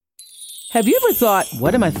Have you ever thought,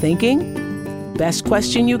 what am I thinking? Best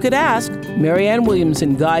question you could ask. Marianne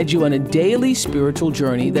Williamson guides you on a daily spiritual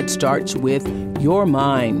journey that starts with your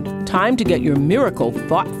mind. Time to get your miracle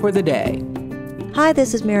thought for the day. Hi,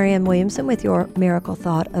 this is Marianne Williamson with your Miracle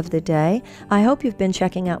Thought of the Day. I hope you've been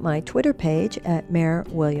checking out my Twitter page at Mar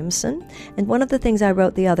Williamson. And one of the things I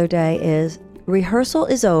wrote the other day is, rehearsal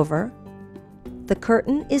is over, the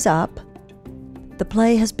curtain is up, the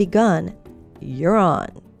play has begun, you're on.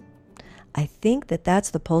 I think that that's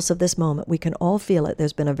the pulse of this moment. We can all feel it.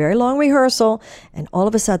 There's been a very long rehearsal, and all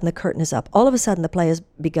of a sudden the curtain is up. All of a sudden the play has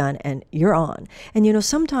begun, and you're on. And you know,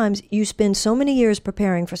 sometimes you spend so many years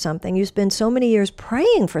preparing for something, you spend so many years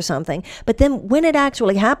praying for something, but then when it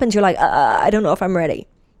actually happens, you're like, I don't know if I'm ready.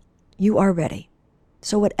 You are ready.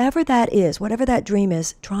 So whatever that is, whatever that dream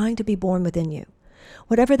is trying to be born within you,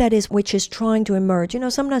 whatever that is which is trying to emerge. You know,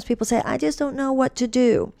 sometimes people say, I just don't know what to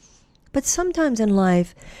do. But sometimes in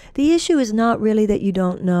life, the issue is not really that you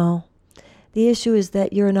don't know. The issue is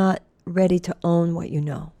that you're not ready to own what you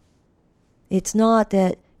know. It's not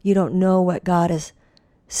that you don't know what God is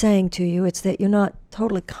saying to you. It's that you're not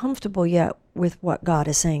totally comfortable yet with what God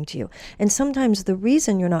is saying to you. And sometimes the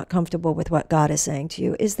reason you're not comfortable with what God is saying to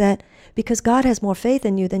you is that because God has more faith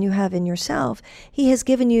in you than you have in yourself, He has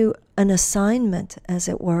given you an assignment, as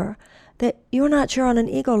it were, that you're not sure on an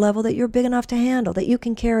ego level that you're big enough to handle, that you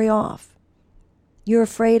can carry off. You're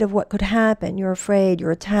afraid of what could happen. You're afraid.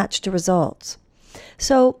 You're attached to results.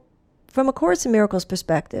 So from a Course in Miracles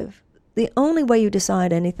perspective, the only way you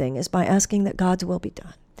decide anything is by asking that God's will be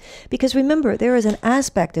done. Because remember, there is an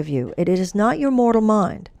aspect of you. It is not your mortal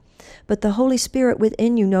mind, but the Holy Spirit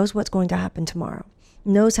within you knows what's going to happen tomorrow,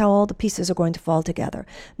 knows how all the pieces are going to fall together,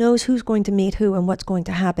 knows who's going to meet who and what's going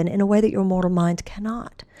to happen in a way that your mortal mind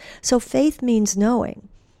cannot. So faith means knowing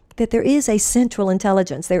that there is a central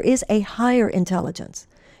intelligence, there is a higher intelligence.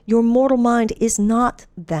 Your mortal mind is not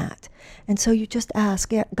that. And so you just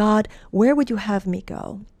ask, God, where would you have me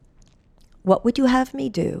go? What would you have me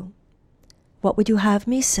do? What would you have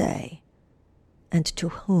me say? And to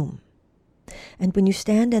whom? And when you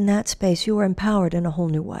stand in that space, you are empowered in a whole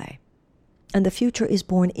new way. And the future is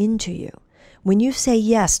born into you. When you say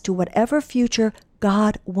yes to whatever future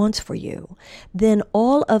God wants for you, then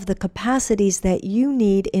all of the capacities that you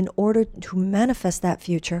need in order to manifest that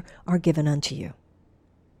future are given unto you.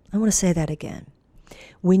 I want to say that again.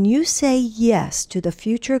 When you say yes to the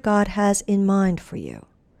future God has in mind for you,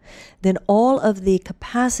 then all of the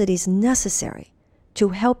capacities necessary to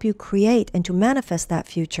help you create and to manifest that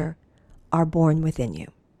future are born within you.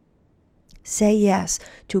 Say yes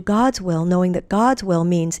to God's will, knowing that God's will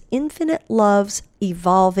means infinite love's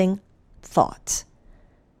evolving thoughts.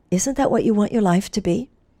 Isn't that what you want your life to be?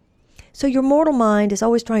 So your mortal mind is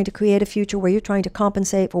always trying to create a future where you're trying to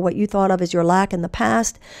compensate for what you thought of as your lack in the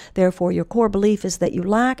past. Therefore, your core belief is that you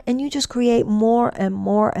lack, and you just create more and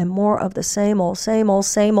more and more of the same old,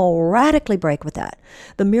 radically break with that.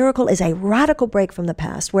 The miracle is a radical break from the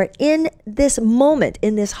past, where in this moment,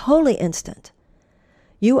 in this holy instant,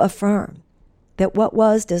 you affirm that what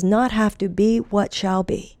was does not have to be what shall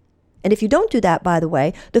be. And if you don't do that, by the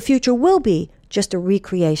way, the future will be just a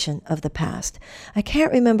recreation of the past. I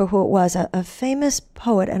can't remember who it was. A famous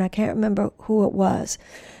poet, and I can't remember who it was,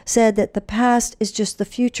 said that the past is just the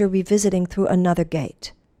future revisiting through another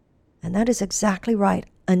gate. And that is exactly right,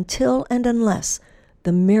 until and unless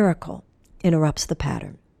the miracle interrupts the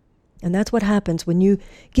pattern. And that's what happens when you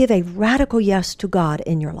give a radical yes to God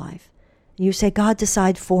in your life. You say, God,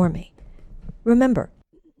 decide for me. Remember,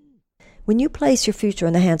 when you place your future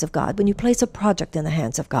in the hands of God, when you place a project in the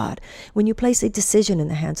hands of God, when you place a decision in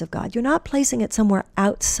the hands of God, you're not placing it somewhere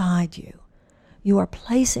outside you. You are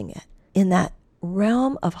placing it in that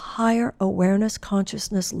realm of higher awareness,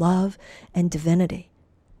 consciousness, love, and divinity,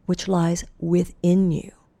 which lies within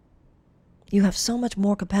you. You have so much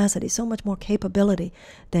more capacity, so much more capability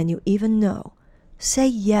than you even know. Say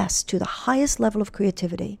yes to the highest level of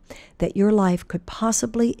creativity that your life could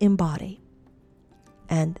possibly embody.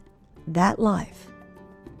 And that life,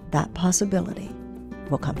 that possibility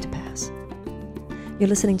will come to pass. You're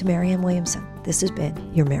listening to Marianne Williamson. This has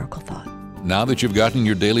been your Miracle Thought. Now that you've gotten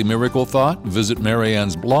your daily miracle thought, visit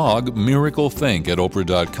Marianne's blog, Miracle Think, at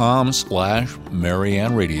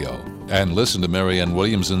Oprah.com/Marianne Radio. And listen to Marianne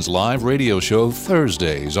Williamson's live radio show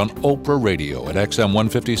Thursdays on Oprah Radio at XM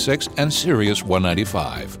 156 and Sirius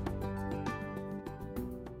 195.